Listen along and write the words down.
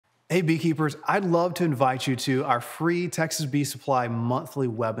Hey beekeepers, I'd love to invite you to our free Texas Bee Supply monthly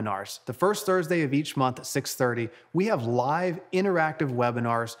webinars. The first Thursday of each month at 6:30, we have live interactive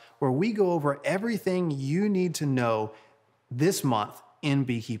webinars where we go over everything you need to know this month in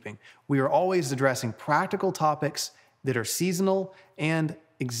beekeeping. We are always addressing practical topics that are seasonal and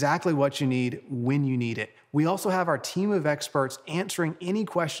exactly what you need when you need it. We also have our team of experts answering any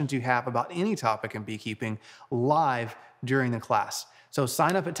questions you have about any topic in beekeeping live during the class. So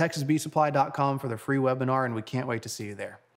sign up at texasbeesupply.com for the free webinar, and we can't wait to see you there.